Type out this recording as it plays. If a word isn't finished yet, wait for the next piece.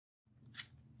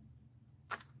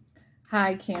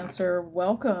Hi, Cancer.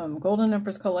 Welcome. Golden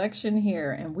Empress Collection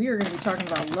here. And we are going to be talking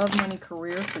about love, money,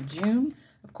 career for June.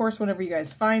 Of course, whenever you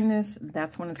guys find this,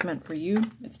 that's when it's meant for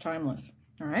you. It's timeless.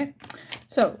 All right.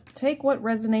 So take what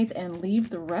resonates and leave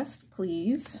the rest,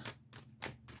 please.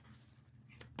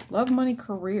 Love, money,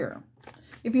 career.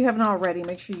 If you haven't already,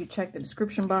 make sure you check the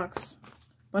description box.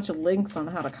 A bunch of links on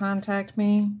how to contact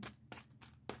me.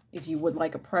 If you would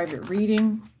like a private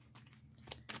reading.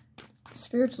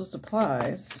 Spiritual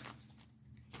supplies.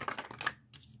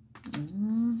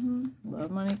 Love,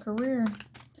 money, career.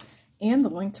 And the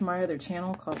link to my other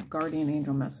channel called Guardian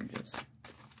Angel Messages.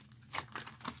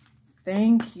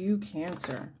 Thank you,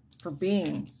 Cancer, for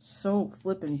being so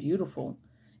flippin' beautiful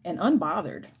and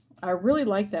unbothered. I really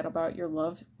like that about your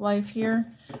love life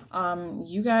here.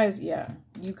 You guys, yeah,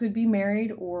 you could be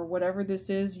married or whatever this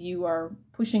is. You are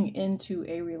pushing into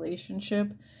a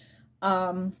relationship.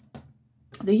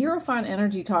 The Hierophant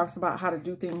energy talks about how to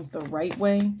do things the right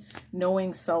way,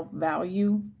 knowing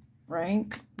self-value, right?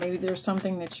 Maybe there's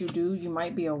something that you do. You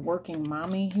might be a working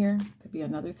mommy here. Could be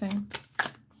another thing.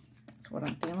 That's what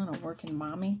I'm feeling, a working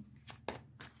mommy.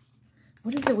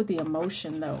 What is it with the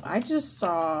emotion, though? I just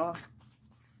saw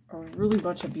a really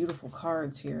bunch of beautiful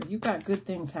cards here. You've got good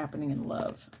things happening in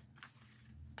love.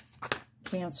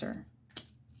 Cancer.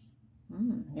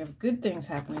 You have good things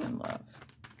happening in love.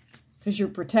 Because you're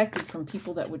protected from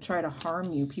people that would try to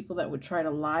harm you, people that would try to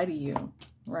lie to you,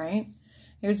 right?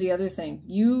 Here's the other thing.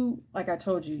 You, like I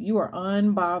told you, you are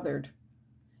unbothered.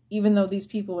 Even though these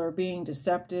people are being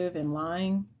deceptive and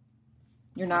lying,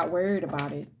 you're not worried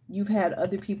about it. You've had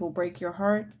other people break your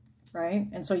heart, right?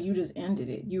 And so you just ended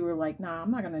it. You were like, nah, I'm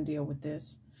not going to deal with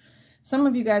this. Some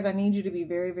of you guys, I need you to be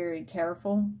very, very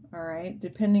careful, all right?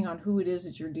 Depending on who it is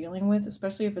that you're dealing with,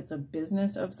 especially if it's a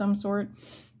business of some sort.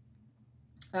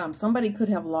 Somebody could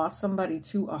have lost somebody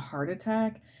to a heart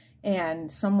attack, and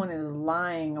someone is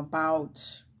lying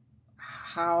about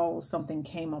how something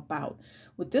came about.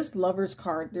 With this Lover's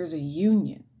card, there's a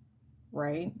union,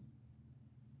 right?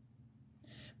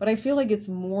 But I feel like it's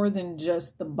more than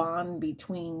just the bond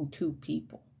between two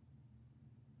people.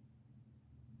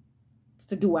 It's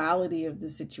the duality of the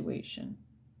situation.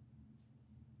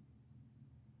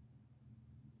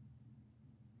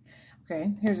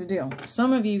 Okay, here's the deal.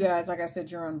 Some of you guys, like I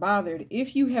said, you're unbothered.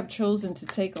 If you have chosen to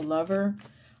take a lover,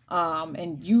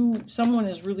 and someone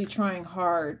is really trying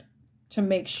hard to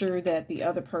make sure that the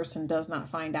other person does not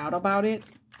find out about it.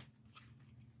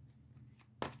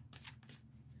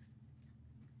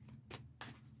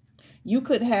 You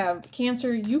could have,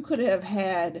 Cancer, you could have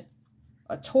had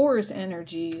a Taurus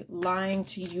energy lying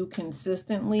to you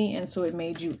consistently, and so it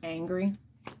made you angry.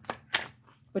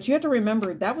 But you have to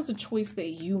remember, that was a choice that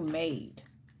you made.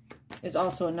 Is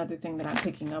also another thing that I'm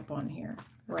picking up on here,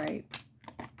 right?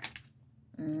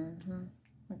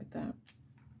 Look at that.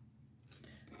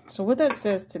 So what that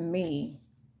says to me,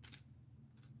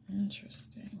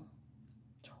 interesting.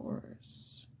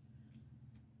 Taurus,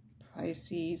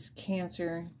 Pisces,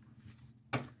 Cancer.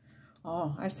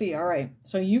 Oh, I see. All right.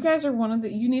 So you guys are one of the,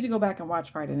 you need to go back and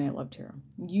watch Friday Night Love Tarot.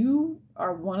 You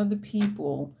are one of the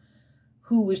people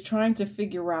who was trying to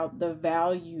figure out the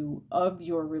value of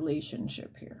your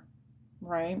relationship here,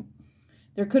 right?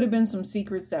 There could have been some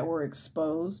secrets that were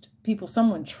exposed.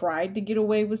 Someone tried to get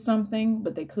away with something,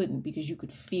 but they couldn't because you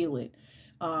could feel it.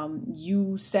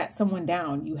 You sat someone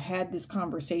down. You had this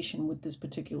conversation with this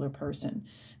particular person.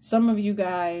 Some of you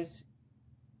guys,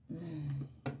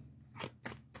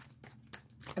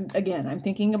 again, I'm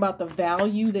thinking about the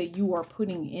value that you are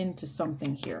putting into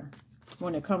something here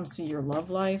when it comes to your love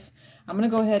life. I'm going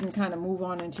to go ahead and kind of move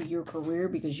on into your career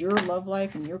because your love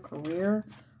life and your career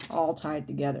are all tied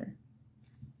together.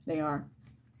 They are.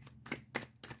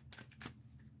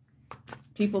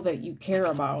 People that you care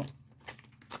about.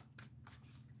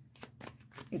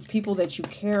 It's people that you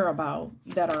care about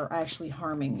that are actually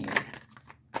harming you.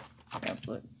 Yep,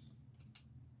 look.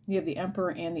 You have the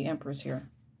Emperor and the Empress here.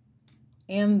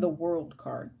 And the World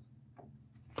card.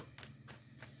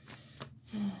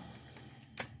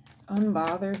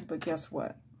 Unbothered, but guess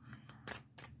what?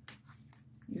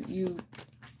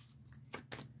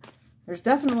 There's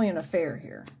definitely an affair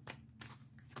here.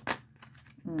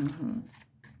 And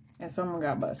someone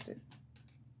got busted.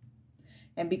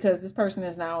 And because this person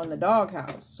is now in the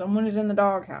doghouse, someone is in the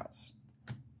doghouse.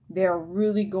 They're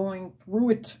really going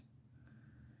through it.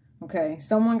 Okay,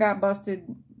 someone got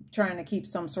busted trying to keep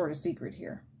some sort of secret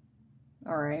here.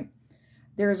 All right.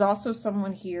 There is also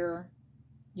someone here,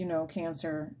 you know,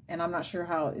 Cancer, and I'm not sure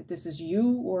if this is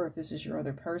you or if this is your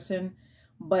other person,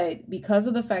 But because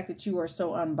of the fact that you are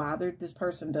so unbothered, this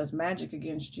person does magic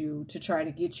against you to try to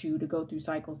get you to go through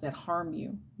cycles that harm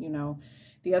you, you know.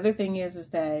 The other thing is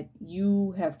that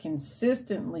you have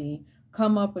consistently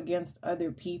come up against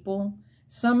other people.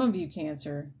 Some of you,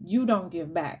 Cancer, you don't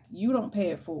give back. You don't pay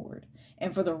it forward.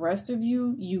 And for the rest of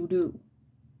you, you do.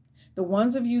 The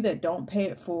ones of you that don't pay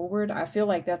it forward, I feel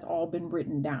like that's all been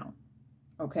written down.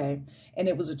 Okay. And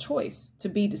it was a choice to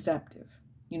be deceptive.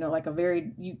 You know, like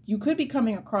you could be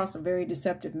coming across a very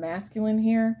deceptive masculine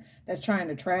here that's trying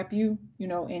to trap you, you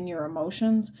know, in your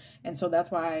emotions. And so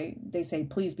that's why they say,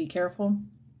 please be careful.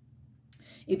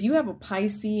 If you have a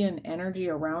Piscean energy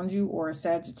around you or a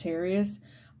Sagittarius,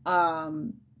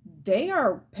 they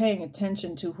are paying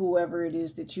attention to whoever it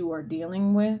is that you are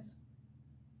dealing with.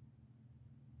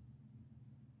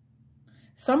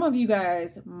 Some of you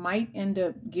guys might end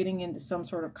up getting into some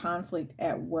sort of conflict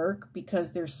at work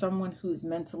because there's someone who's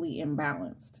mentally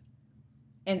imbalanced.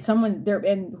 And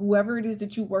whoever it is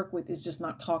that you work with is just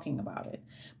not talking about it.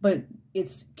 But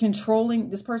it's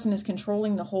controlling, this person is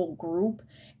controlling the whole group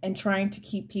and trying to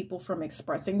keep people from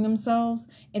expressing themselves.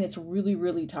 And it's really,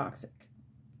 really toxic,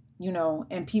 you know,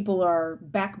 and people are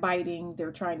backbiting.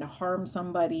 They're trying to harm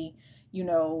somebody, you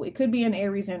know. It could be an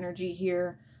Aries energy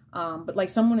here. But like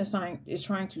someone is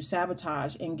trying to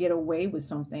sabotage and get away with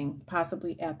something,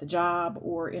 possibly at the job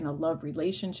or in a love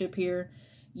relationship here.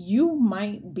 You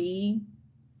might be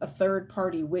a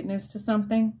third-party witness to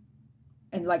something.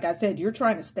 And like I said, you're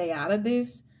trying to stay out of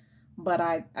this, but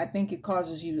I think it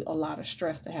causes you a lot of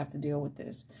stress to have to deal with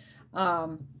this. Let's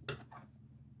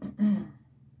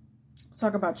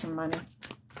talk about your money.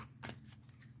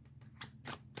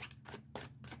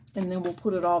 And then we'll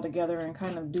put it all together and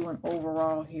kind of do an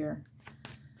overall here.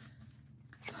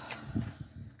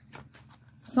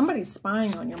 Somebody's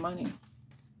spying on your money.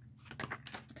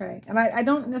 Okay. And I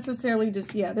don't necessarily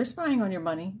just, yeah, they're spying on your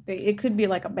money. It could be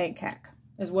like a bank hack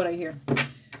is what I hear.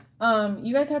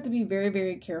 You guys have to be very,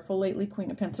 very careful lately, Queen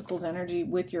of Pentacles energy,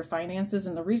 with your finances.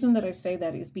 And the reason that I say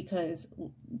that is because,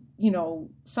 you know,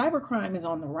 cybercrime is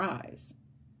on the rise.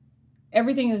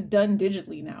 Everything is done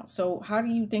digitally now. So how do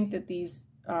you think that these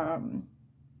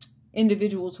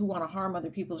individuals who want to harm other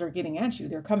people are getting at you?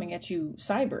 They're coming at you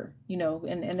cyber, you know,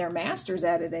 and they're masters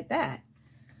at it at that.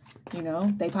 You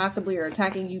know, they possibly are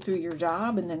attacking you through your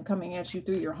job and then coming at you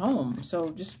through your home. So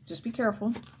just be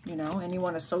careful, you know.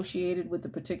 Anyone associated with a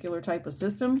particular type of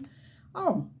system,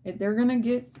 they're going to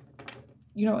get,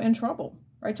 you know, in trouble.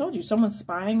 I told you, someone's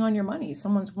spying on your money.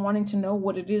 Someone's wanting to know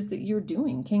what it is that you're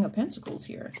doing. King of Pentacles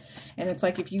here. And it's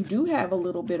like, if you do have a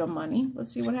little bit of money,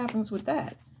 let's see what happens with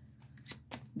that.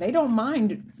 They don't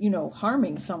mind, you know,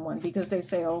 harming someone because they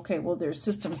say, okay, well, there's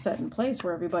systems set in place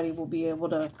where everybody will be able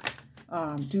to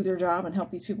do their job and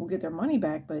help these people get their money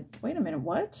back. But wait a minute,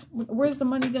 what? Where's the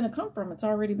money going to come from? It's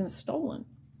already been stolen.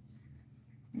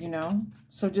 You know?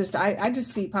 So I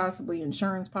just see possibly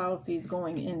insurance policies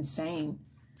going insane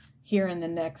here in the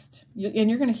next, and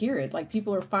you're going to hear it, like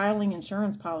people are filing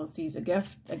insurance policies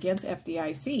against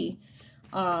FDIC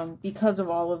because of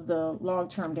all of the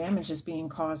long-term damage that's being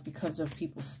caused because of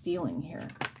people stealing here.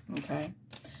 Okay.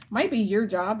 Might be your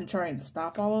job to try and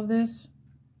stop all of this.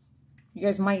 You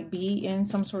guys might be in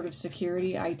some sort of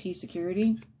security, IT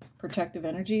security, protective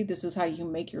energy. This is how you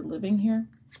make your living here.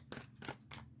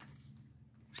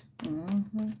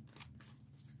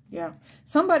 Yeah.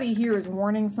 Somebody here is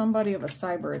warning somebody of a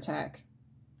cyber attack.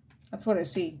 That's what I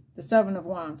see. The Seven of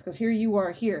Wands. Because here you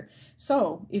are here.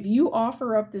 So if you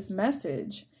offer up this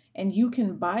message and you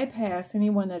can bypass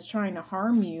anyone that's trying to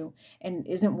harm you and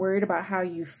isn't worried about how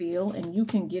you feel, and you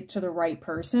can get to the right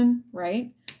person,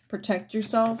 right? Protect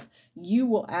yourself. You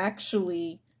will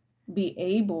actually be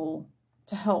able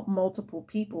to help multiple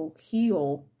people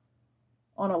heal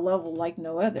on a level like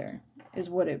no other, is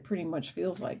what it pretty much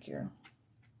feels like here.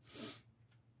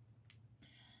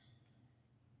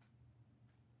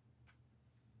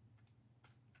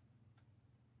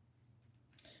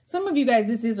 Some of you guys,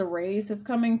 this is a raise that's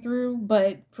coming through,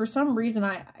 but for some reason,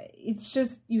 it's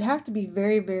just, you have to be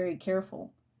very, very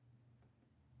careful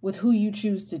with who you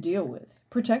choose to deal with.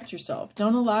 Protect yourself.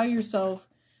 Don't allow yourself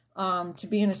to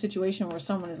be in a situation where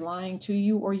someone is lying to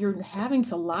you, or you're having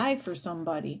to lie for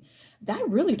somebody. I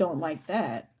really don't like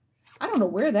that. I don't know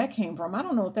where that came from. I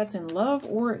don't know if that's in love,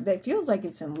 or that feels like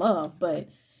it's in love, but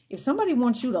if somebody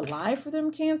wants you to lie for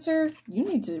them, Cancer, you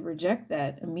need to reject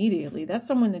that immediately. That's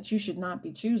someone that you should not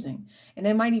be choosing. And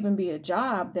it might even be a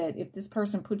job that if this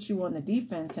person puts you on the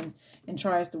defense and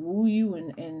tries to woo you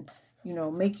and you know,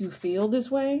 make you feel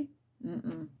this way.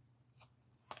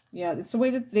 Yeah, it's the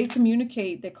way that they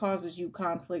communicate that causes you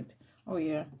conflict. Oh,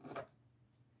 yeah.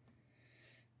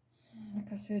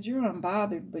 Like I said, you're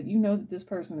unbothered, but you know that this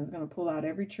person is going to pull out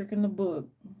every trick in the book.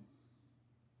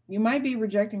 You might be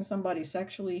rejecting somebody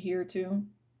sexually here too,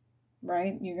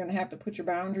 right? You're going to have to put your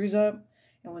boundaries up.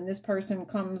 And when this person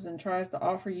comes and tries to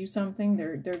offer you something,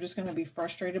 they're just going to be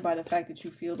frustrated by the fact that you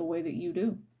feel the way that you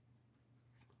do.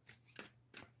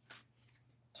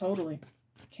 Totally.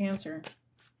 Cancer.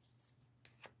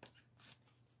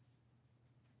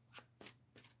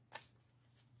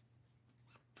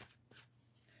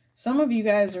 Some of you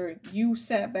guys you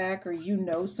sat back or you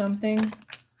know something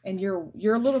and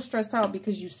you're a little stressed out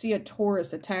because you see a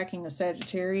Taurus attacking a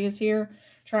Sagittarius here,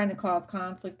 trying to cause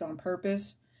conflict on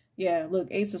purpose. Yeah, look,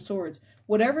 Ace of Swords.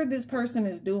 Whatever this person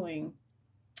is doing,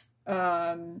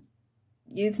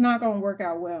 it's not going to work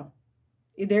out well.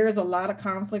 There is a lot of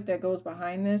conflict that goes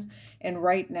behind this. And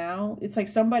right now, it's like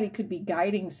somebody could be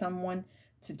guiding someone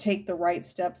to take the right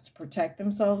steps to protect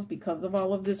themselves because of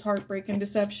all of this heartbreak and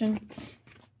deception.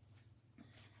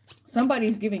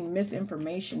 Somebody's giving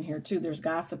misinformation here too. There's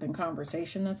gossip and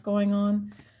conversation that's going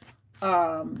on.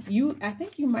 I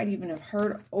think you might even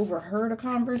have overheard a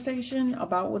conversation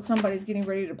about what somebody's getting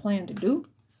ready to plan to do.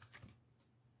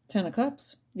 10 of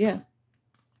Cups. Yeah.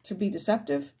 To be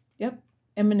deceptive. Yep.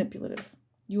 And manipulative.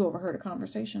 You overheard a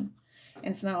conversation.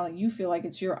 And so now you feel like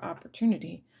it's your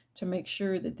opportunity to make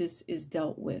sure that this is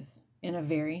dealt with in a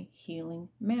very healing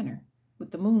manner.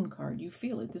 With the Moon card, you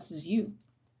feel it. This is you.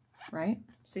 Right?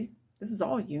 See? This is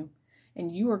all you.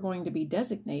 And you are going to be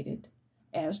designated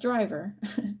as driver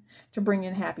to bring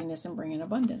in happiness and bring in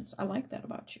abundance. I like that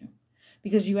about you.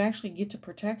 Because you actually get to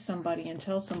protect somebody and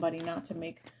tell somebody not to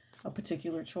make a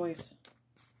particular choice.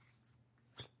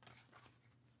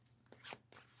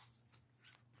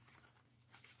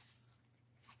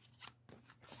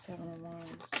 Seven of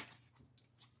Wands.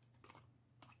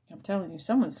 I'm telling you,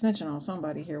 someone's snitching on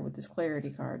somebody here with this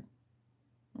clarity card.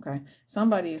 Okay?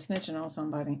 Somebody is snitching on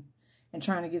somebody and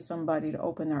trying to get somebody to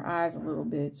open their eyes a little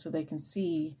bit so they can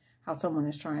see how someone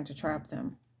is trying to trap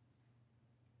them.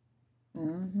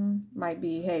 Might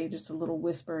be, hey, just a little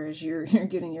whisper as you're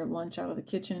getting your lunch out of the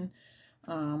kitchen.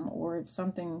 Or it's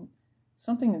something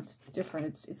that's different.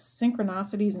 It's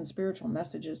synchronicities and spiritual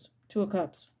messages. 2 of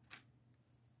Cups.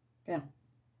 Yeah.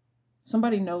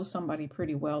 Somebody knows somebody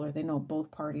pretty well, or they know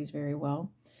both parties very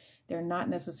well. They're not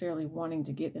necessarily wanting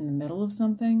to get in the middle of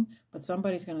something, but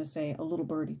somebody's going to say, a little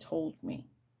birdie told me.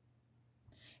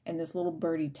 And this little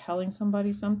birdie telling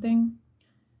somebody something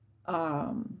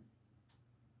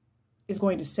is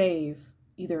going to save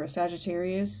either a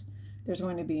Sagittarius, there's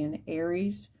going to be an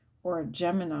Aries, or a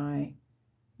Gemini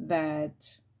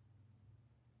that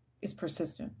is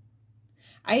persistent.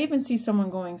 I even see someone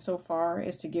going so far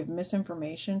as to give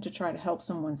misinformation to try to help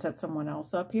someone set someone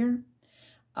else up here.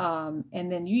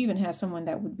 And then you even have someone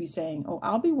that would be saying, oh,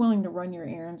 I'll be willing to run your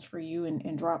errands for you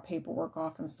and drop paperwork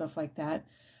off and stuff like that.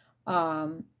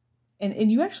 And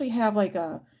you actually have like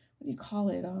a, what do you call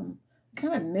it? It's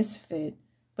not a misfit,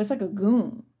 but it's like a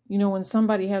goon. You know, when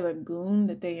somebody has a goon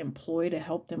that they employ to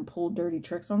help them pull dirty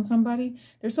tricks on somebody,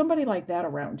 there's somebody like that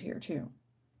around here too.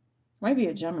 Might be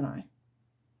a Gemini.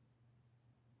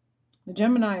 The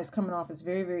Gemini is coming off as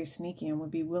very, very sneaky and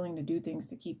would be willing to do things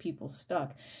to keep people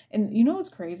stuck. And you know what's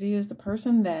crazy is the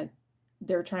person that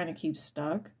they're trying to keep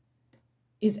stuck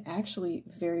is actually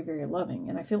very, very loving.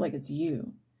 And I feel like it's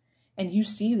you. And you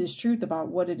see this truth about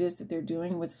what it is that they're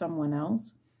doing with someone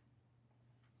else.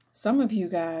 Some of you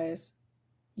guys,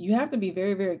 you have to be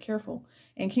very, very careful.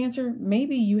 And Cancer,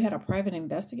 maybe you had a private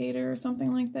investigator or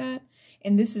something like that.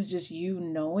 And this is just you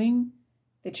knowing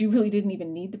that you really didn't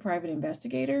even need the private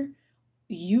investigator.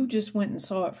 You just went and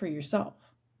saw it for yourself.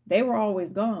 They were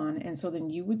always gone. And so then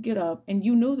you would get up and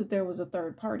you knew that there was a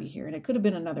third party here. And it could have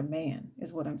been another man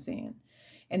is what I'm saying.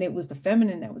 And it was the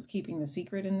feminine that was keeping the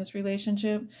secret in this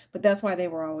relationship. But that's why they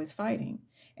were always fighting.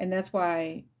 And that's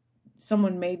why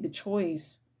someone made the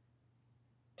choice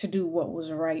to do what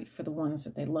was right for the ones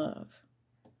that they love.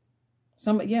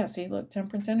 Yeah, see, look,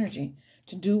 Temperance energy.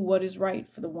 To do what is right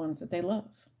for the ones that they love.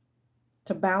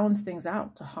 To balance things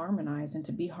out, to harmonize and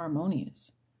to be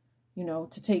harmonious. You know,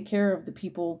 to take care of the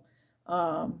people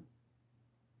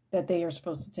that they are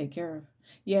supposed to take care of.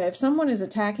 Yeah, if someone is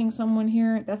attacking someone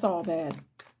here, that's all bad.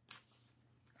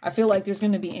 I feel like there's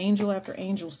going to be angel after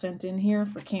angel sent in here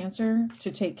for Cancer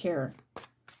to take care,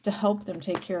 to help them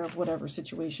take care of whatever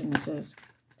situation this is.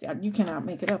 See, you cannot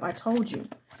make it up. I told you.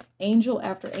 Angel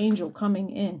after angel coming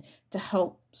in to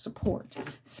help support,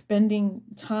 spending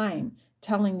time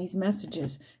telling these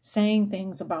messages, saying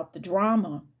things about the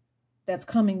drama that's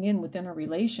coming in within a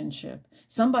relationship.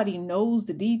 Somebody knows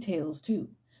the details too.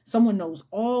 Someone knows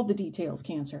all the details,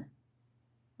 Cancer.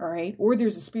 All right. Or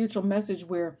there's a spiritual message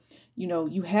where You know,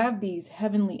 you have these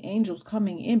heavenly angels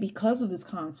coming in because of this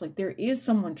conflict. There is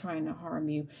someone trying to harm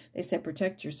you. They said,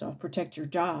 protect yourself, protect your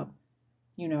job.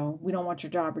 You know, we don't want your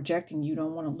job rejecting you. You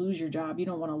don't want to lose your job. You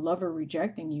don't want a lover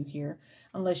rejecting you here,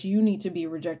 unless you need to be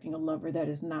rejecting a lover that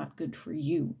is not good for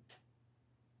you.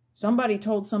 Somebody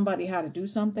told somebody how to do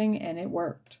something and it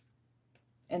worked.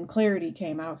 And clarity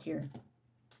came out here.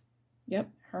 Yep,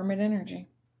 hermit energy.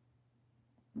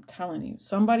 I'm telling you,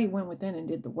 somebody went within and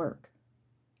did the work.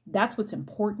 That's what's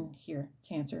important here,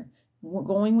 Cancer.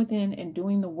 Going within and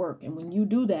doing the work. And when you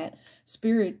do that,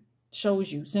 Spirit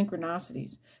shows you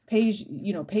synchronicities, pays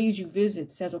you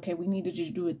visits, says, okay, we need to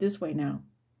just do it this way now.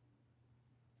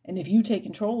 And if you take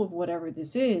control of whatever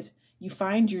this is, you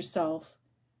find yourself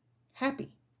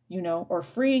happy, you know, or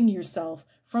freeing yourself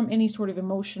from any sort of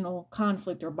emotional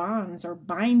conflict or bonds or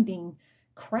binding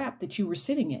crap that you were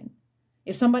sitting in.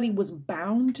 If somebody was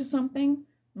bound to something,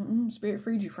 Spirit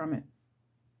freed you from it.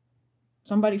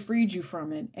 Somebody freed you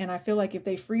from it. And I feel like if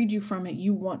they freed you from it,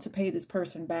 you want to pay this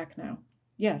person back now.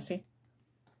 Yeah, see?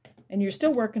 And you're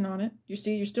still working on it. You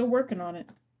see, you're still working on it.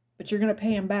 But you're going to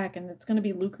pay them back, and it's going to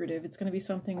be lucrative. It's going to be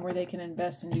something where they can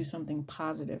invest and do something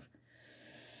positive.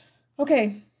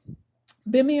 Okay.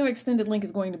 Vimeo extended link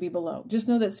is going to be below. Just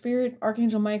know that Spirit,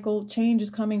 Archangel Michael, change is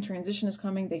coming, transition is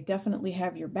coming. They definitely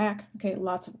have your back. Okay,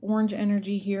 lots of orange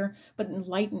energy here, but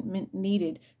enlightenment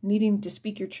needed. Needing to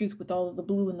speak your truth with all of the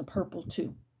blue and the purple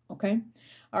too. Okay?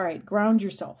 All right, ground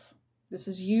yourself. This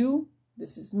is you.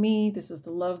 This is me. This is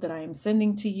the love that I am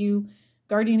sending to you.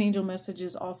 Guardian angel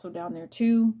messages also down there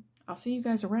too. I'll see you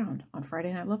guys around on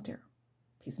Friday Night Love Tarot.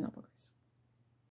 Peace and love, guys.